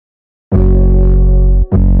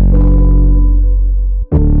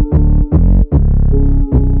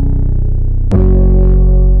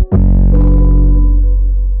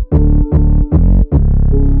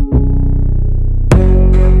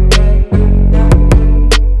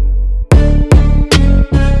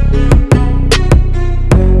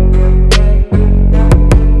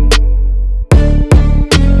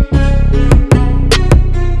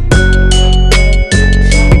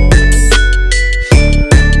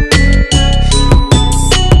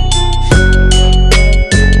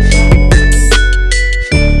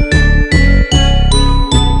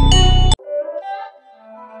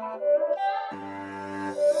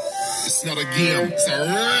It's not a game, it's a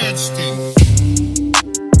rich thing.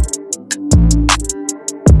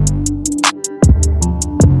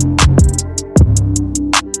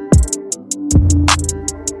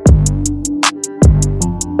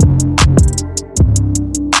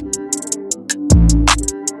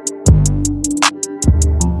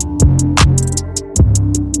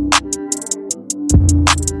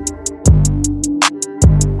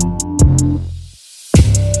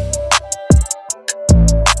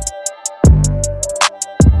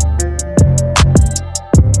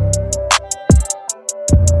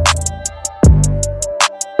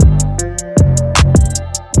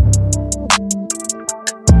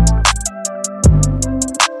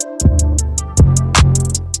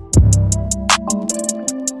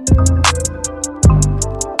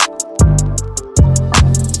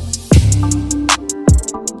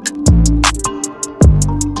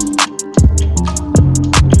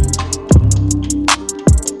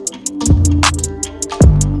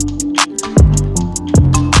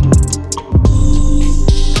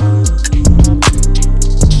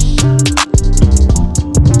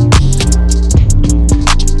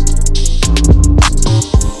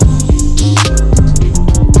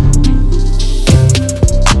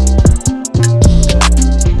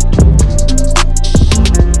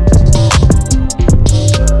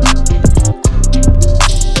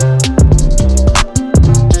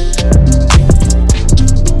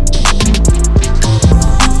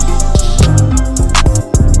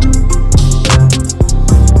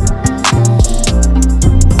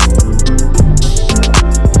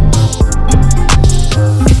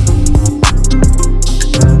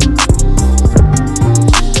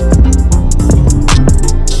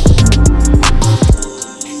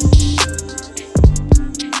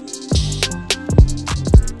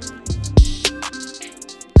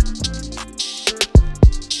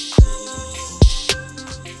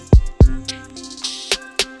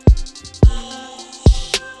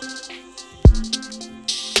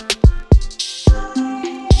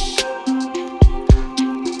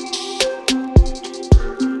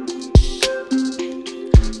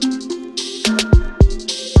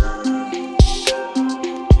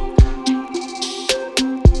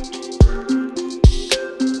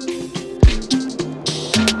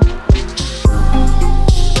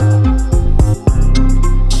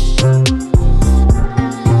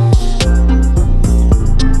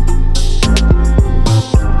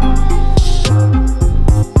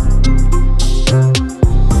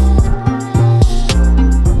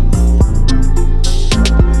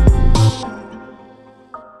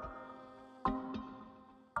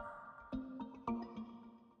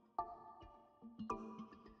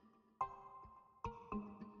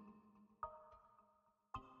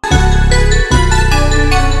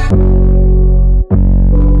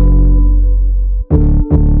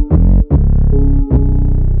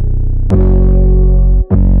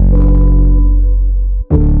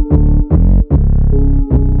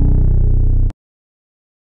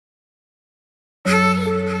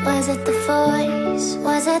 Was it the voice?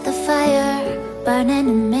 Was it the fire burning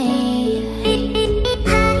in me?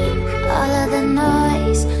 All of the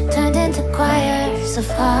noise turned into choirs of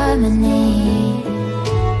harmony.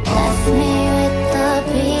 Left me with the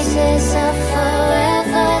pieces of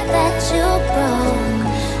forever that you broke.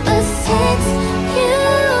 But since you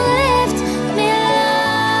left me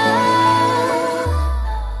alone,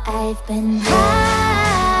 I've been high.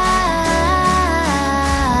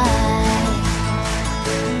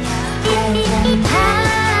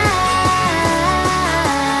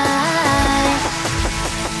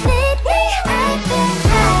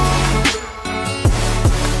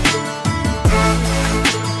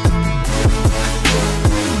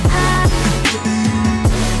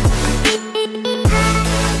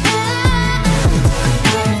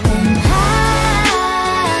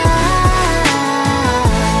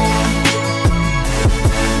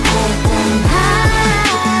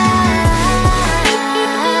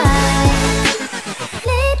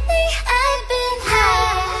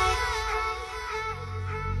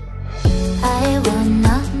 I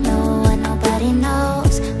wanna know what nobody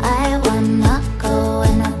knows. I wanna go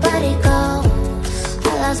where nobody goes. I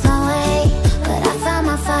lost my way, but I found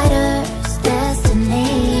my fighter's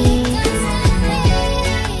destiny.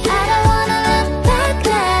 I don't wanna look back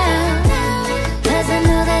now, 'cause I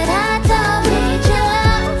know that I don't need your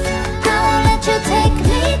love. I won't let you take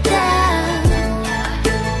me down,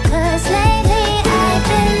 'cause lately I've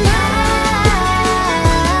been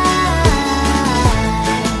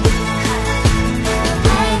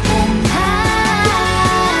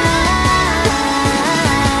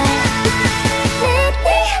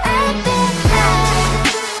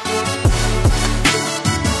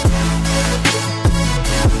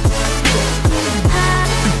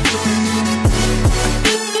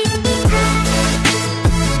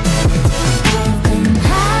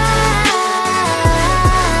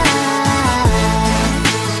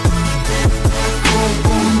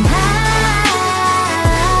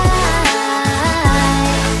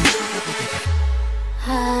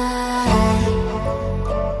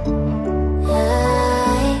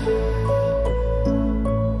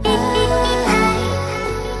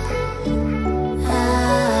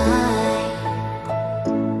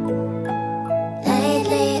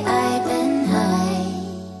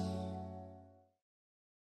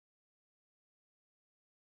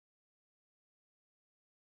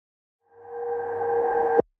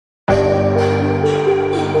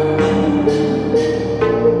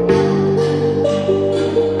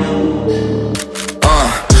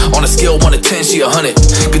On a scale 1 to 10, she 100.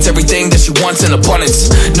 Gets everything that she wants in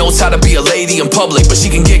abundance. Knows how to be a lady in public, but she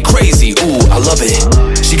can get crazy. Ooh, I love it.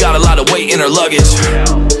 She got a lot of weight in her luggage,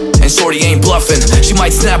 and shorty ain't bluffing. She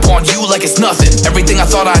might snap on you like it's nothing. Everything I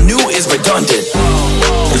thought I knew is redundant.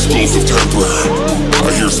 Explosive temper,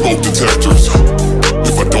 I hear smoke detectors.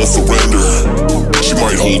 If I don't surrender, she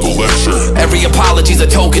might hold a lecture. Every apology's a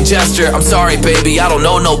token gesture. I'm sorry, baby, I don't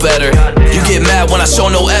know no better. You get mad when I show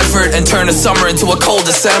no effort and turn the summer into a cold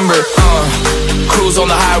December. Cruise on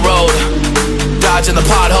the high road, dodging the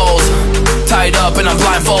potholes, tied up and I'm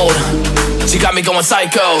blindfold. She got me going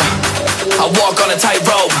psycho. I walk on a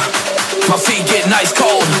tightrope, my feet getting ice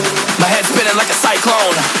cold, my head spinning like a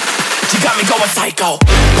cyclone. She got me going psycho.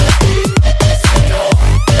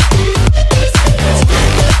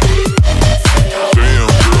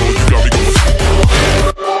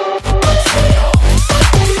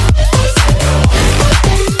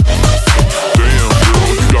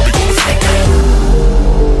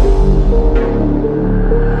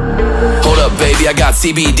 Baby, I got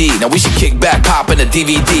CBD. Now we should kick back, pop in a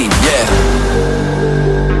DVD, yeah.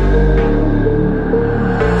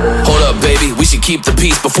 Hold up, baby, we should keep the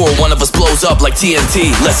peace before one of us blows up like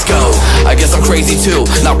TNT. Let's go. I guess I'm crazy too.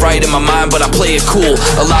 Not right in my mind, but I play it cool.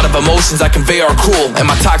 A lot of emotions I convey are cruel, and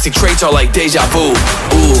my toxic traits are like deja vu.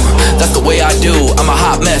 Ooh, that's the way I do. I'm a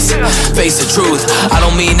hot mess, face the truth. I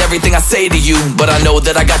don't mean everything I say to you, but I know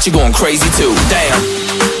that I got you going crazy too. Damn.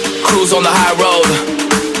 Cruise on the high road,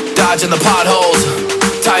 dodging the potholes,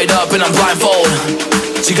 tied up and I'm blindfold.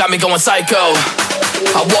 She got me going psycho.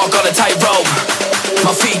 I walk on a tightrope,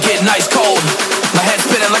 my feet getting ice cold, my head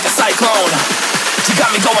spinning like a cyclone. She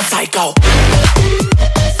got me going psycho.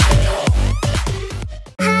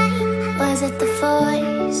 Was it the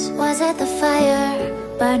voice? Was it the fire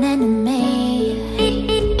burning in me?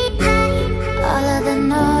 All of the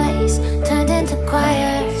noise turned into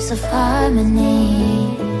choirs of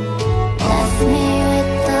harmony. Left me with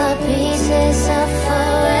the pieces of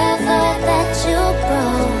forever that you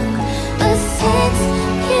broke. But since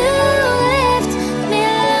you left me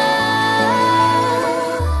alone,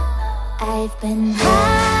 I've been